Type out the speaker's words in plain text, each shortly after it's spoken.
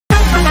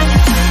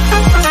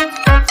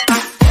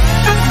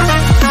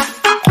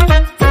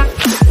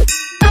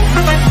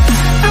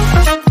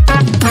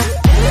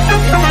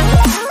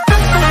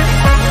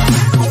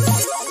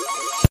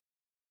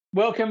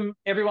Welcome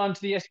everyone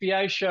to the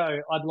SBA show.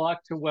 I'd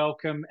like to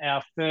welcome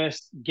our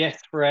first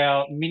guest for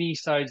our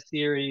mini-sode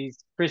series,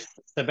 Chris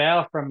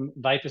Sabow from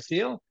Vapour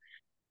Seal.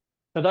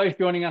 For those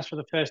joining us for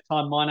the first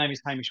time, my name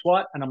is Hamish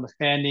White, and I'm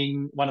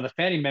one of the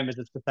founding members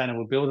of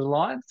Sustainable Builders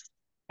Alliance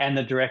and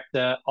the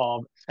director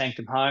of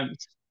Sanctum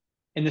Homes.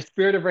 In the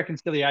spirit of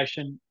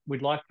reconciliation,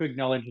 we'd like to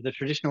acknowledge the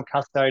traditional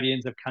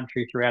custodians of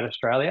country throughout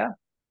Australia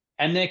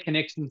and their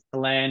connections to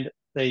land,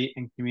 sea,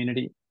 and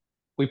community.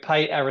 We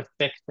pay our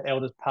respects to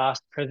elders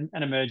past, present,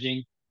 and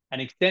emerging, and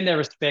extend our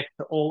respect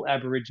to all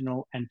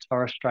Aboriginal and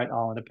Torres Strait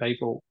Islander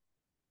people.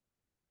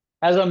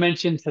 As I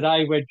mentioned,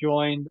 today we're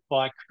joined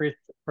by Chris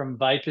from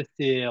Vapour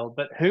Seal.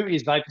 But who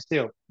is Vapour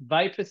Seal?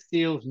 Vapour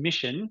Seal's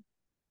mission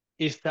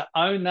is to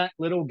own that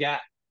little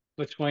gap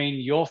between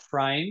your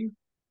frame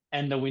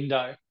and the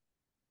window.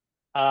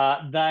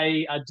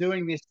 They are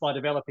doing this by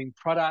developing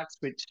products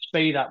which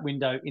speed up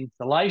window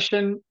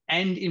installation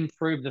and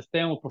improve the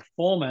thermal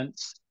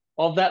performance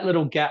of that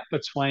little gap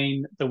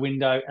between the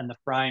window and the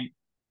frame.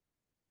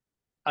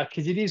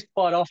 Because it is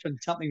quite often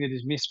something that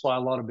is missed by a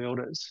lot of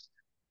builders.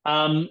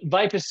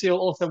 Vapour Seal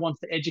also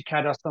wants to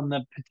educate us on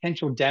the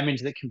potential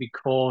damage that can be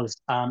caused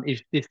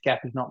if this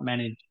gap is not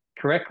managed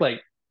correctly.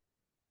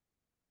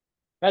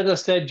 As I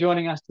said,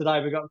 joining us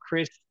today, we've got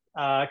Chris.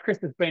 Chris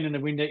has been in the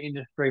window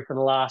industry for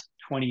the last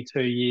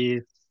 22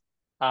 years,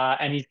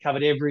 and he's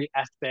covered every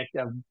aspect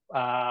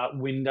of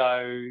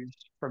windows,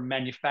 from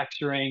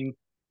manufacturing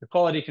to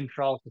quality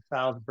control to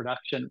sales and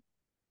production.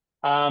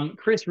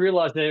 Chris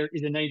realised there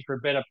is a need for a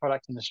better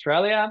product in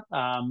Australia,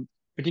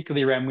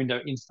 particularly around window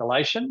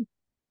installation.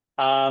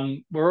 We're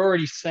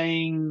already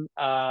seeing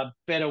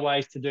better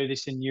ways to do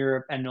this in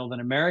Europe and Northern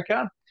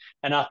America.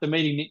 And after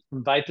meeting Nick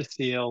from Vapour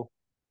Seal,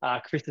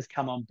 Chris has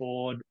come on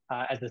board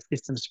as a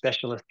systems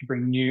specialist to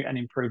bring new and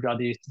improved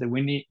ideas to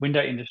the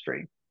window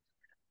industry.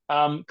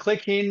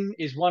 Click In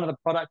is one of the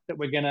products that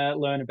we're going to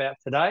learn about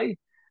today.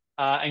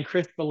 And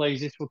Chris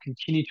believes this will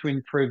continue to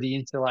improve the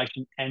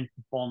installation and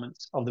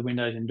performance of the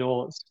windows and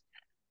doors.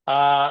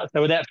 So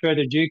without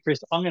further ado,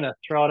 Chris, I'm going to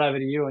throw it over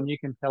to you and you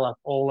can tell us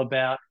all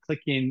about Click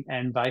In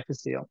and Vapour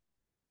Seal.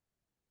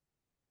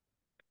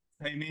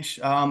 Hey, Mish.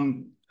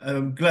 I'm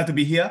glad to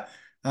be here.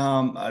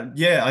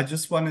 Yeah, I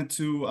just wanted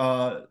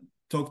to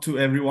talk to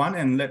everyone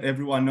and let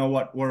everyone know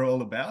what we're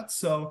all about.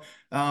 So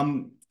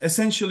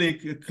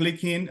essentially,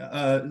 Click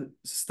In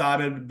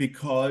started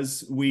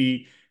because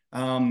we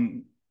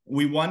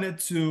wanted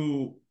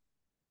to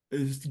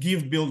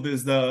give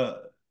builders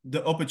the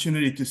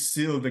opportunity to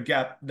seal the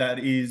gap that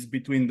is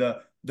between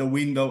the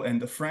window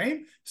and the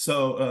frame.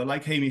 So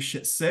like Hamish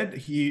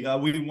said,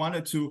 we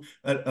wanted to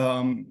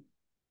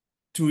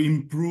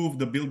improve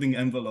the building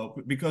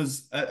envelope,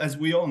 because as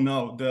we all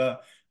know,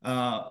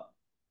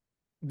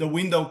 the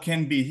window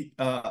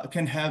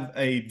can have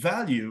a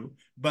value,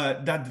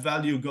 but that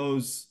value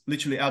goes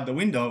literally out the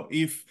window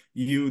if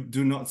you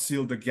do not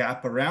seal the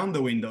gap around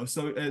the window.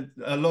 So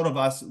a lot of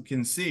us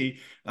can see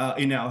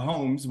in our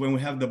homes, when we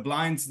have the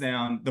blinds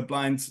down, the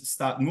blinds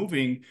start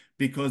moving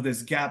because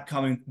there's gap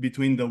coming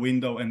between the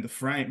window and the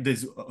frame.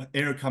 There's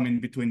air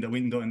coming between the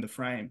window and the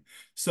frame.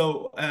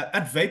 So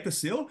at Vapour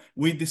Seal,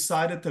 we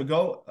decided to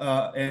go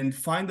and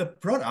find a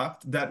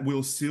product that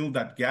will seal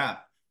that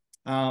gap.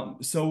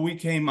 So we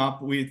came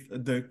up with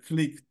the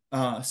Click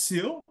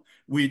Seal,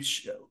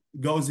 which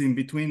goes in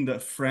between the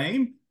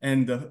frame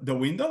and the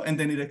window, and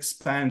then it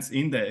expands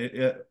in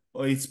there.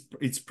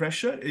 It's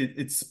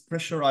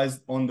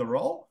pressurized on the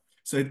roll,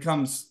 so it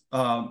comes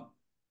on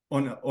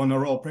a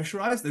roll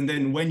pressurized, and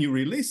then when you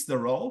release the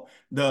roll,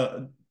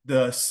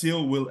 the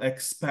seal will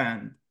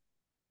expand,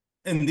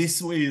 and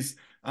this is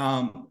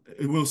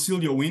it will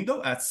seal your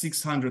window at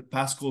 600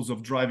 pascals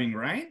of driving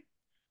rain,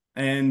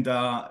 and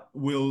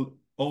will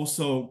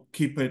also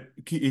keep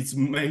its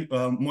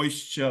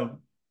moisture.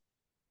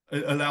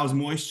 It allows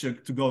moisture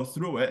to go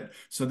through it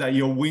so that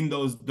your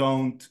windows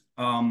don't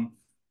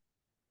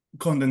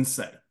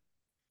condensate.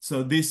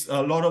 So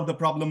a lot of the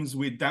problems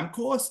with damp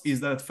cores is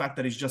the fact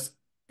that it's just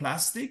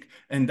plastic,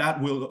 and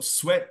that will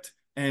sweat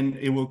and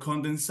it will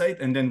condensate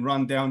and then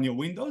run down your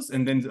windows,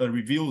 and then the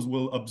reveals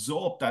will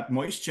absorb that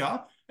moisture,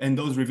 and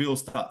those reveals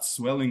start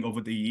swelling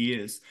over the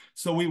years.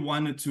 So we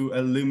wanted to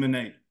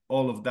eliminate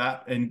all of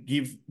that and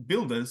give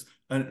builders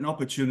an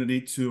opportunity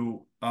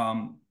to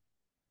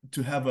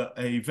have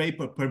a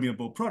vapor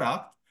permeable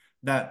product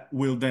that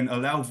will then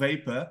allow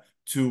vapor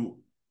to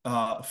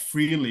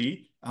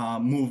freely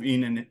move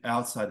in and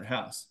outside the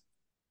house.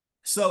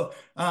 So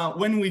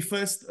when we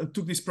first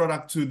took this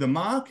product to the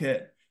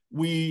market,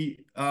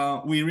 we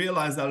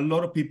realized that a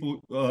lot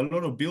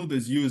of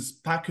builders use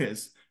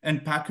packers,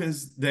 and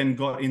packers then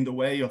got in the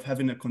way of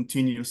having a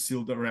continuous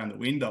seal around the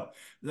window.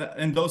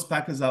 And those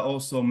packers are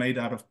also made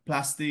out of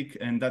plastic,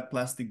 and that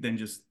plastic then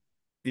just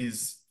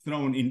is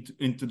thrown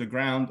into the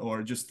ground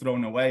or just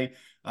thrown away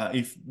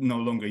if no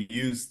longer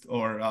used.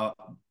 Or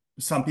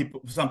some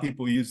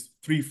people use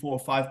 3, 4,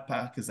 5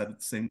 packers at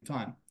the same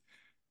time.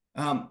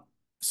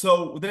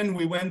 So then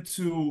we went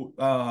to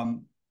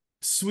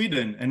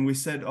Sweden and we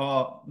said,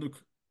 oh,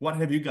 look, what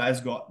have you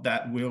guys got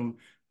that will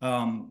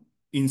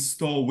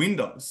install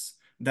windows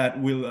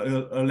that will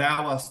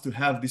allow us to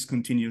have this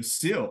continuous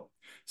seal.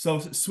 So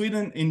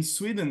in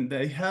Sweden,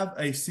 they have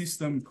a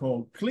system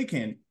called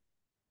click-in,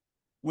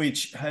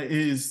 which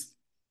is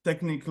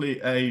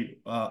technically a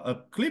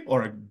clip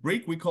or a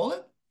brick, we call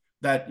it,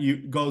 that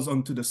goes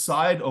onto the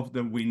side of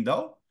the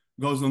window,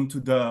 goes onto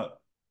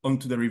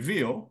the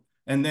reveal,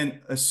 and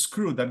then a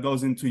screw that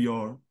goes into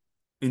your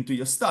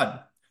stud.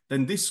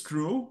 Then this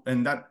screw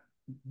and that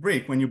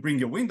brick, when you bring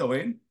your window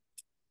in,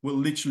 will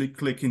literally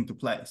click into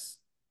place.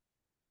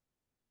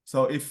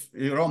 So if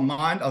you don't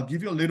mind, I'll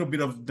give you a little bit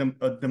of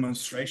a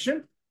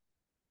demonstration.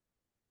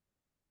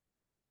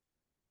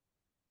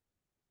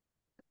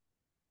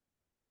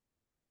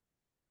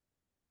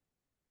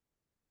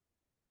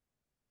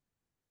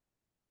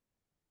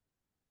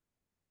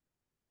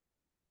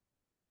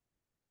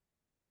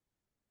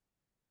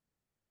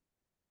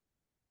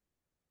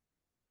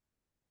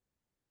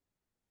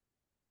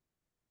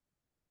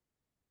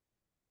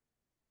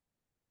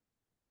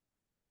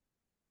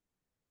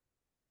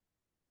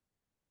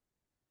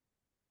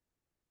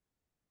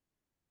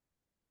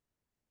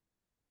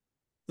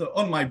 So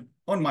on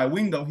my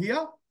window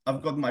here,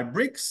 I've got my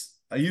bricks.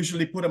 I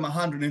usually put them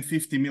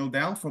 150 mil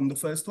down from the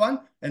first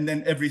one, and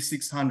then every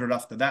 600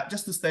 after that,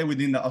 just to stay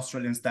within the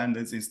Australian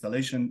standards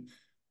installation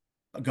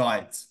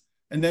guides.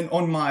 And then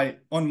on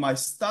my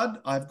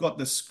stud, I've got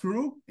the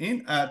screw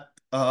in at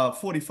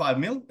 45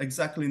 mil,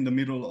 exactly in the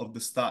middle of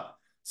the stud.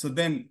 So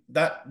then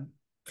that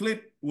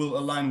clip will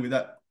align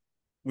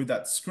with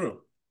that screw.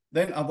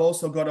 Then I've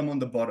also got them on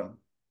the bottom.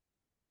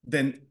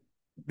 Then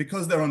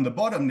because they're on the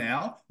bottom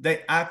now,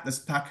 they act as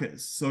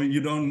packers. So you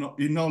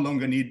no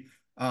longer need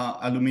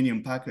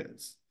aluminium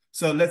packers.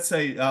 So let's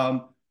say,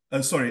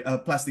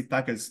 plastic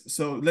packers.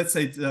 So let's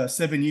say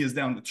 7 years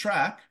down the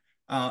track,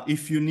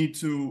 if you need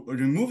to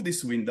remove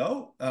this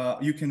window,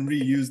 you can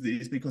reuse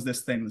these because they're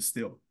stainless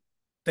steel.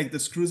 Take the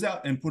screws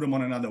out and put them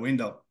on another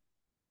window.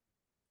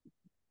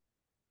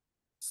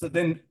 So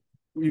then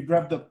you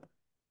grab the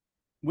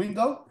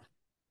window,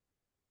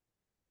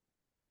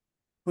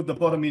 put the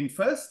bottom in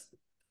first,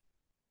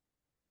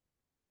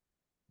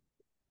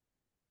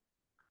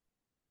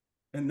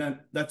 and then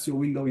that's your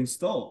window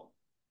installed.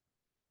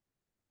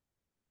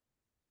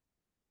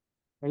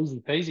 Easy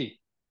peasy.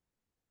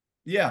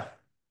 Yeah.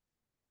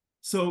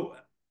 So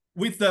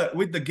with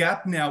the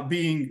gap now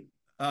being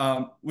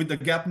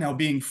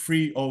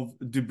free of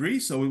debris,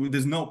 so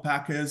there's no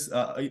packers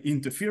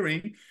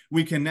interfering,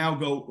 we can now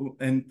go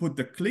and put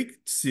the click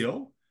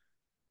seal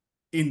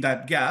in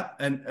that gap,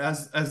 and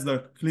as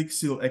the click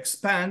seal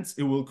expands,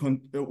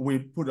 we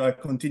put a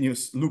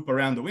continuous loop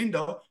around the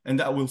window, and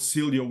that will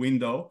seal your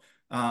window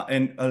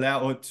and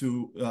allow it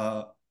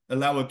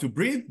to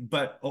breathe,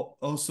 but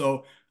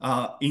also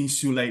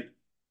insulate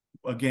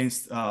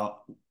against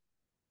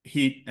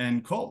heat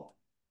and cold.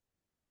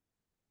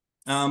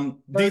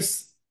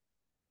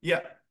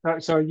 Yeah.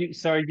 Sorry,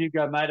 you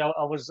go, mate.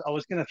 I was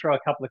going to throw a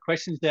couple of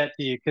questions out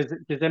to you because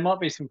there might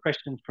be some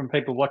questions from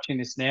people watching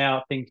this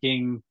now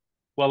thinking,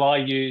 well, I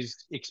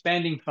use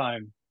expanding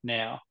foam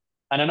now,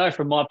 and I know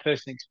from my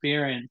personal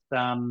experience,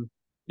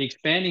 the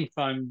expanding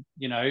foam,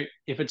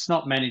 if it's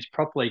not managed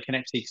properly, can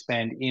actually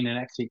expand in and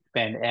actually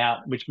expand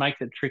out, which makes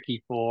it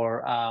tricky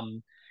for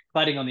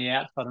cladding on the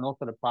outside and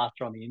also the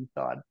plaster on the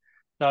inside.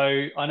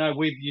 So I know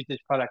we've used this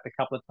product a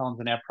couple of times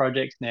in our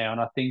projects now, and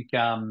I think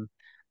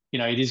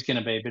it is going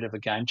to be a bit of a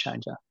game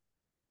changer.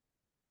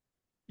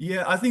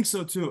 Yeah, I think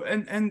so too.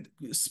 And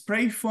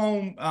spray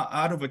foam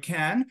out of a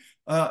can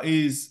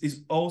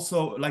is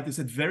also, like I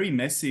said, very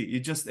messy. It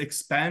just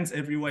expands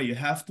everywhere. You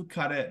have to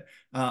cut it.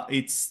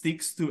 It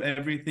sticks to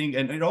everything,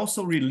 and it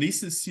also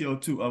releases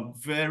CO2 a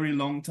very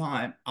long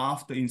time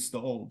after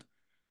installed.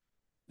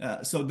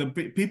 So the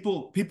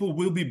people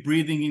will be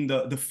breathing in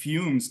the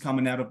fumes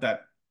coming out of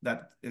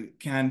that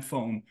can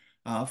foam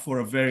for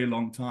a very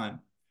long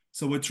time.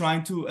 So we're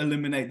trying to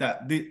eliminate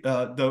that.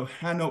 The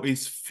Hano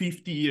is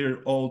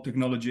 50-year-old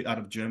technology out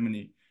of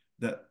Germany.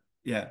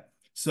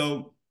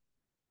 So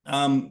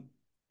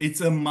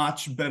it's a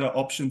much better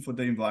option for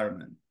the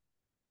environment.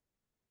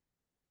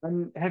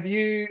 And have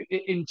you,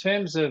 in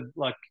terms of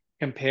like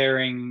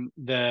comparing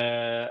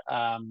the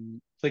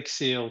Click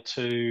Seal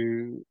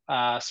to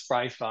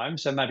spray foam,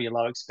 so maybe a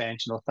low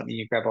expansion or something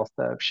you grab off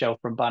the shelf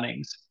from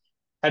Bunnings,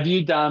 have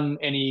you done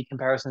any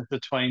comparisons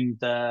between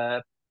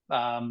the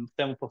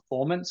thermal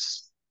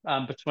performance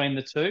between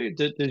the two?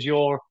 Does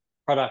your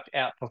product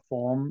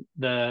outperform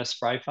the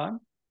spray foam?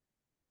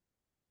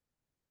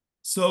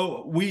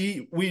 So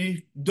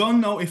we don't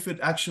know if it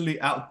actually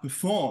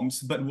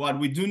outperforms, but what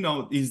we do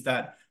know is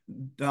that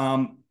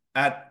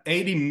at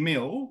 80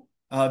 mil,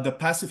 the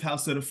Passive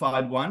House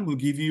certified one will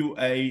give you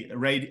a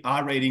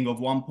R rating of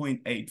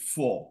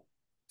 1.84.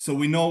 So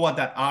we know what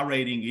that R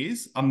rating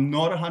is. I'm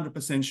not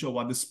 100% sure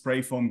what the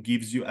spray foam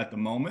gives you at the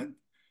moment.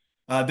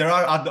 There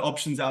are other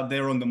options out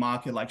there on the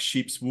market like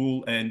sheep's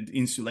wool and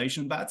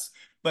insulation bats.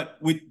 But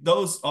with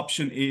those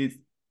options,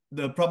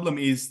 the problem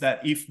is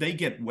that if they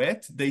get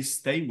wet, they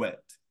stay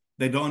wet.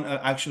 They don't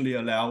actually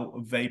allow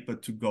vapor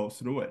to go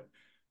through it.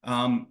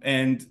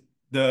 And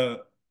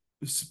the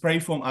spray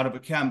foam out of a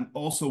can,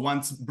 also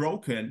once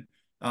broken,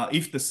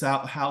 if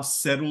the house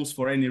settles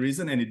for any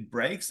reason and it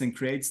breaks and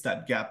creates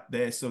that gap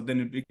there, so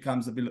then it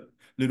becomes a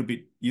little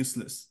bit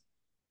useless.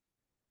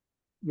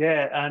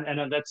 Yeah,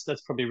 and that's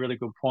probably a really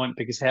good point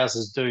because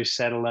houses do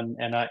settle, and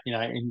you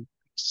know, in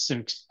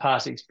some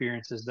past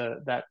experiences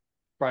that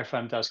spray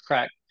foam does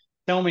crack.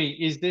 Tell me,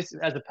 is this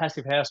as a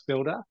passive house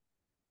builder?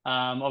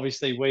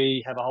 Obviously,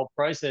 we have a whole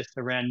process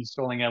around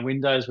installing our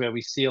windows where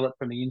we seal it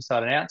from the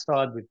inside and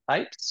outside with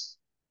tapes.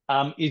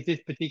 Is this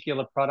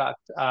particular product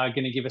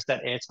going to give us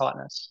that air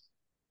tightness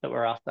that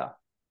we're after?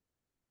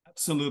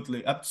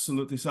 Absolutely,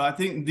 absolutely. So I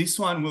think this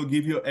one will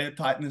give you air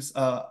tightness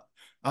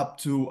up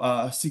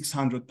to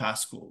 600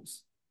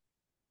 pascals.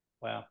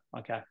 Wow.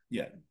 Okay.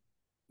 Yeah.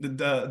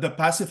 The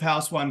passive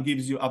house one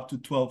gives you up to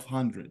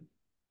 1200.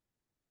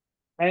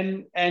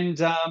 If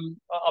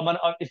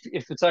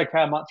it's okay,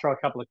 I might throw a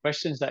couple of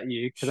questions at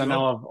you because I Sure.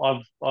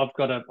 know I've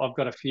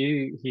got a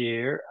few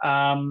here.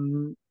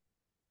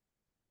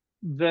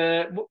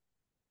 The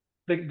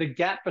the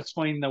gap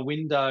between the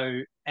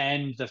window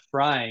and the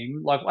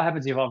frame, like what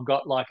happens if I've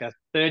got like a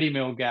 30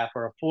 mil gap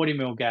or a 40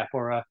 mil gap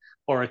or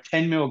a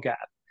 10 mil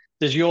gap?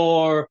 Does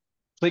your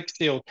click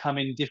seal come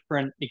in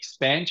different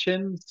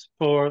expansions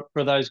for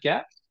those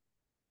gaps?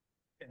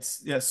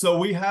 Yes, yes. So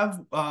we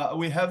have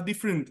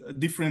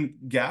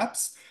different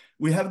gaps.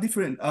 We have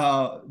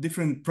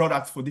different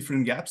products for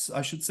different gaps,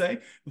 I should say,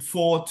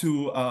 4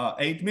 to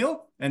 8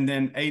 mil, and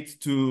then 8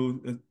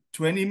 to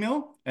 20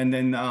 mil, and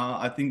then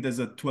I think there's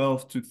a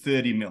 12 to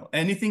 30 mil.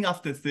 Anything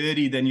after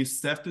 30, then you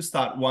have to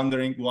start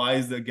wondering why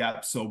is the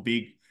gap so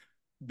big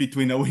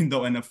between a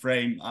window and a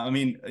frame. I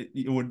mean,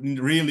 you would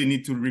really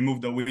need to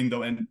remove the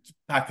window and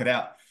pack it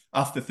out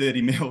after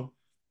 30 mil.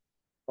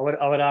 I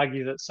would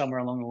argue that somewhere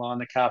along the line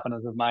the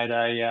carpenters have made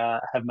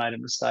a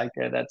mistake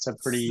there.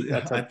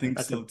 I think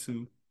so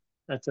too.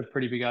 That's a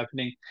pretty big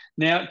opening.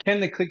 Now,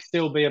 can the click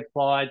still be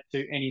applied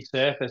to any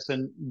surface?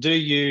 And do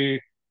you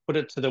put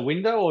it to the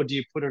window or do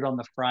you put it on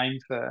the frame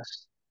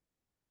first?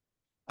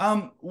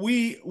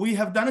 We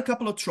have done a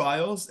couple of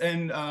trials,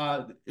 and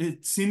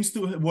it seems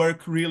to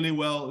work really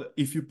well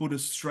if you put it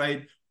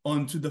straight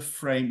onto the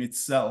frame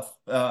itself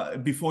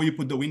before you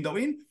put the window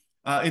in.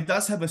 It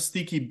does have a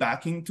sticky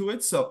backing to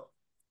it, so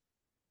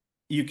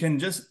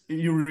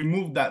you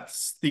remove that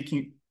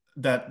sticking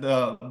that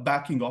the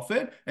backing of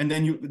it, and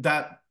then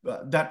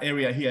that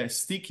area here is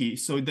sticky.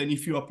 So then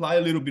if you apply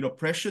a little bit of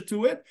pressure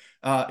to it,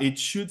 it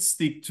should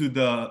stick to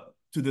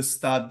the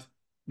stud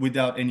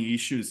without any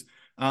issues.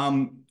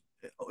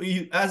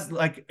 As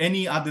like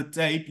any other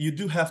tape, you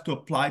do have to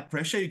apply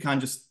pressure. You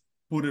can't just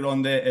put it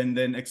on there and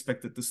then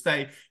expect it to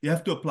stay. You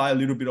have to apply a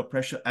little bit of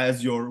pressure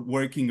as you're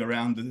working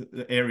around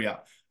the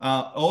area.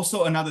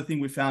 Also, another thing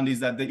we found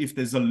is that if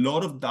there's a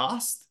lot of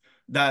dust,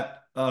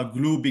 that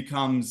glue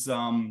becomes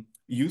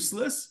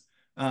useless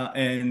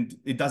and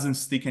it doesn't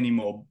stick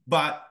anymore.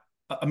 But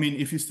I mean,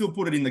 if you still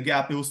put it in the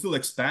gap, it will still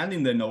expand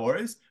in there, no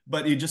worries,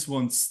 but it just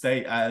won't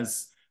stay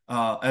as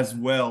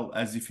well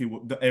as if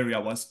the area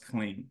was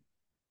clean.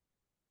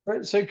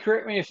 So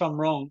correct me if I'm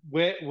wrong.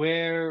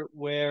 We're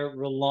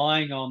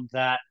relying on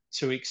that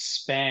to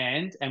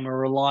expand, and we're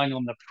relying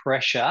on the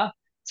pressure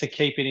to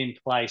keep it in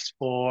place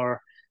for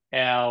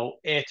our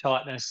air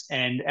tightness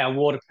and our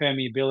water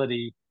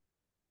permeability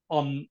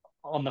on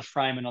the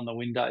frame and on the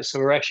window. So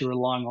we're actually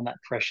relying on that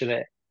pressure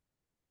there.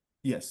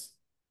 Yes.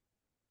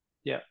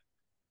 Yeah.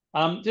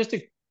 Just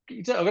a,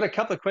 I've got a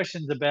couple of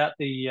questions about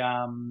the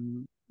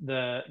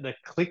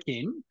click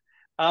in.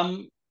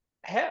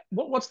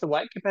 What's the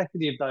weight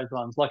capacity of those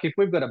ones? Like if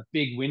we've got a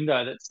big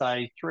window that's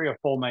say 3 or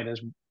 4 meters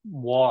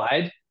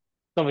wide, it's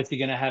obviously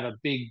going to have a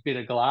big bit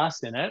of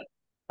glass in it.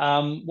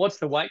 What's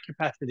the weight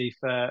capacity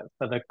for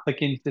the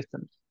click in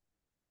systems?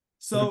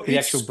 So The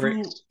actual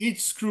bricks?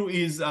 each screw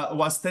is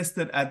was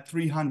tested at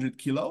 300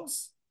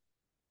 kilos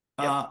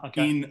Yep.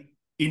 Okay.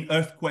 in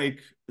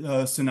earthquake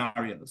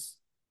scenarios,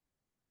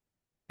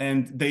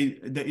 and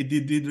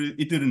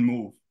it didn't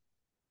move.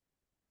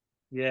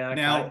 Yeah.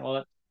 Okay. Now, Well,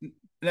 that's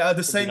at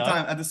the good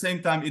to same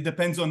know. time, it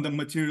depends on the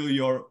material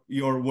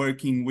you're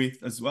working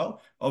with as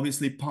well.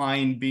 Obviously,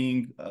 pine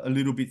being a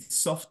little bit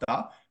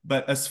softer,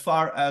 but as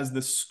far as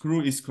the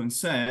screw is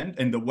concerned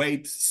and the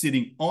weight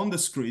sitting on the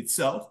screw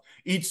itself,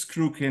 each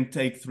screw can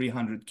take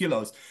 300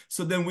 kilos.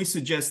 So then we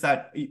suggest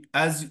that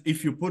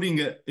if you're putting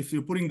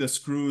the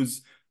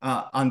screws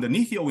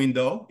underneath your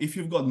window, if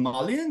you've got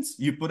mullions,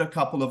 you put a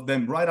couple of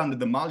them right under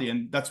the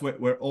mullion. That's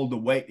where all the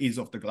weight is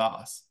of the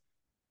glass.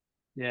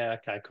 Yeah.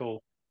 Okay.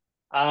 Cool.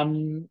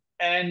 And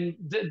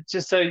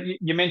just so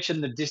you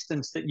mentioned the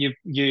distance that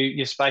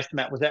you spaced them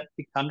at, was that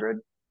 600?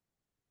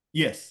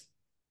 Yes.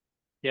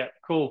 Yeah,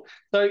 cool.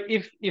 So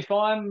if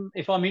I'm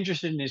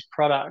interested in this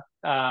product,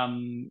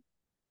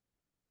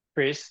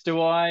 Chris,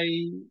 do I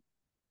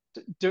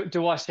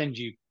send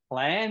you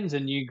plans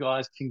and you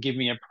guys can give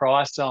me a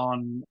price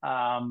on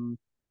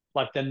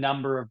like the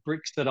number of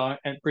bricks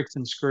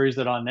and screws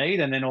that I need,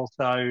 and then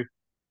also,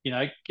 you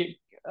know, get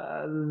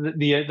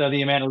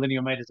the amount of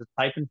linear meters of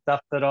tape and stuff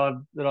that I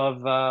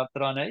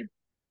need?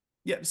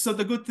 Yeah. So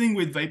the good thing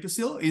with Vapour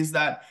Seal is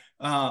that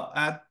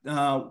at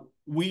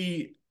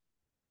we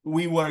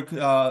work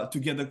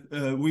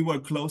together. We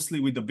work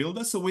closely with the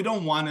builder, so we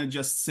don't want to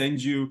just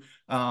send you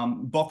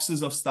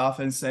boxes of stuff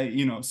and say,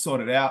 sort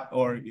it out,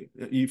 or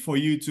for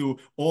you to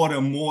order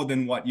more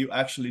than what you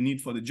actually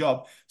need for the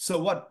job. So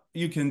what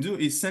you can do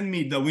is send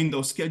me the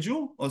window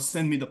schedule or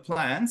send me the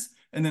plans,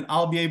 and then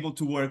I'll be able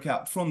to work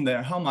out from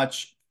there how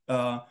much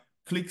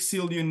click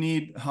seal you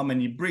need, how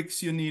many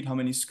bricks you need, how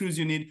many screws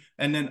you need,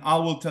 and then I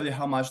will tell you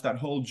how much that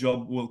whole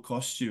job will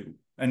cost you,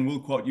 and we'll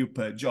quote you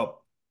per job.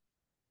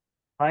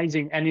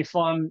 Amazing. And if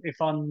I'm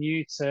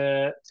new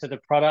to the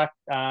product,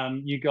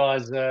 you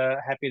guys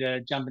are happy to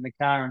jump in the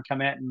car and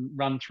come out and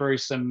run through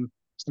some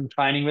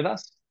training with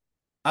us.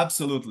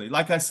 Absolutely.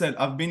 Like I said,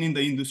 I've been in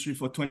the industry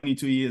for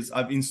 22 years.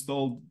 I've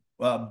installed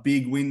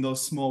big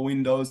windows, small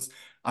windows.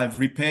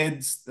 I've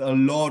repaired a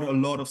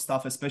lot of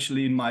stuff,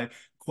 especially in my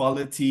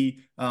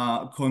quality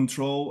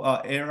control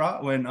era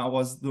when I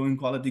was doing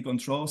quality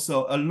control.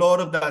 So a lot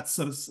of that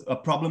sort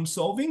of problem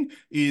solving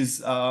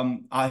is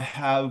I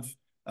have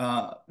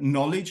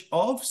knowledge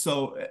of.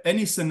 So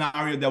any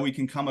scenario that we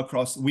can come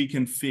across, we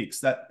can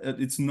fix that.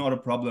 It's not a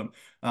problem.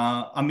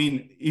 I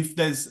mean, if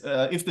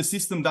the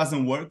system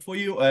doesn't work for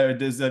you, or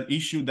there's an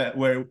issue that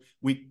where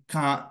we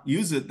can't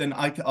use it, then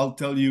I'll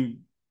tell you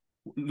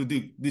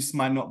this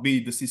might not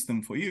be the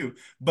system for you.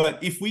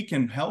 But if we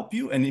can help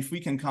you, and if we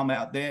can come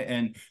out there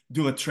and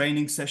do a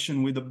training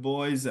session with the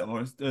boys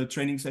or a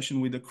training session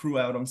with the crew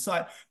out on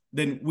site,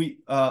 then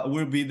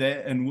we'll be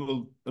there, and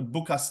we'll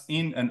book us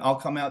in, and I'll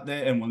come out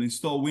there and we'll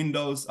install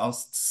windows. I'll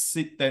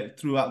sit there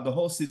throughout the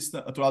whole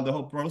system, throughout the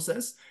whole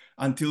process,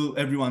 until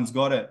everyone's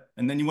got it.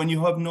 And then when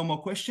you have no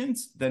more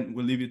questions, then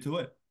we'll leave you to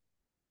it.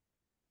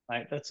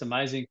 Mate, that's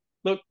amazing.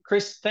 Look,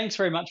 Chris, thanks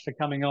very much for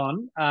coming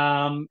on.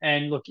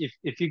 And look,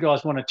 if you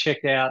guys want to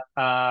check out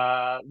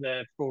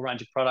the full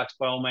range of products,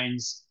 by all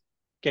means,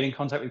 get in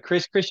contact with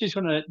Chris. Chris, you just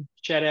want to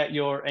shout out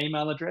your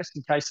email address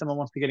in case someone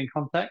wants to get in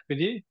contact with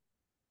you?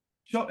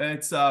 Sure.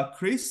 It's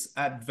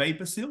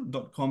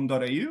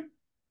chris@vapourseal.com.au.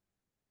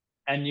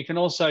 And you can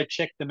also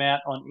check them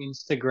out on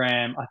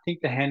Instagram. I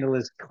think the handle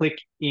is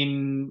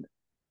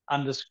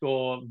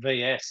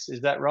clickin_VS.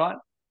 Is that right?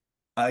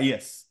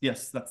 Yes,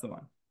 that's the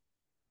one.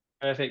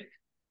 Perfect.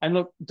 And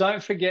look,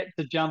 don't forget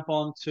to jump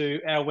on to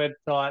our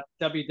website,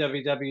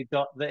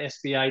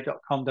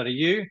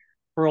 www.thesba.com.au,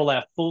 for all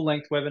our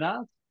full-length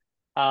webinars,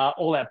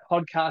 all our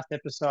podcast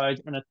episodes,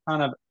 and a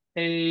ton of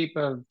heap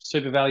of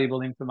super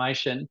valuable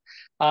information.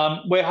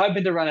 We're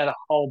hoping to run out a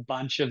whole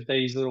bunch of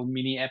these little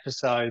mini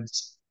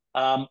episodes.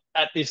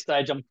 At this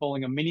stage, I'm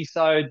calling them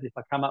mini-sodes. If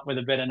I come up with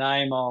a better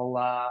name,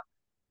 I'll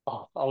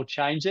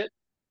change it.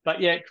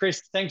 But yeah,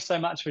 Chris, thanks so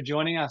much for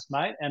joining us,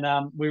 mate, and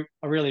I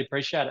really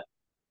appreciate it.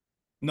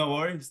 No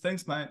worries.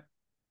 Thanks, mate.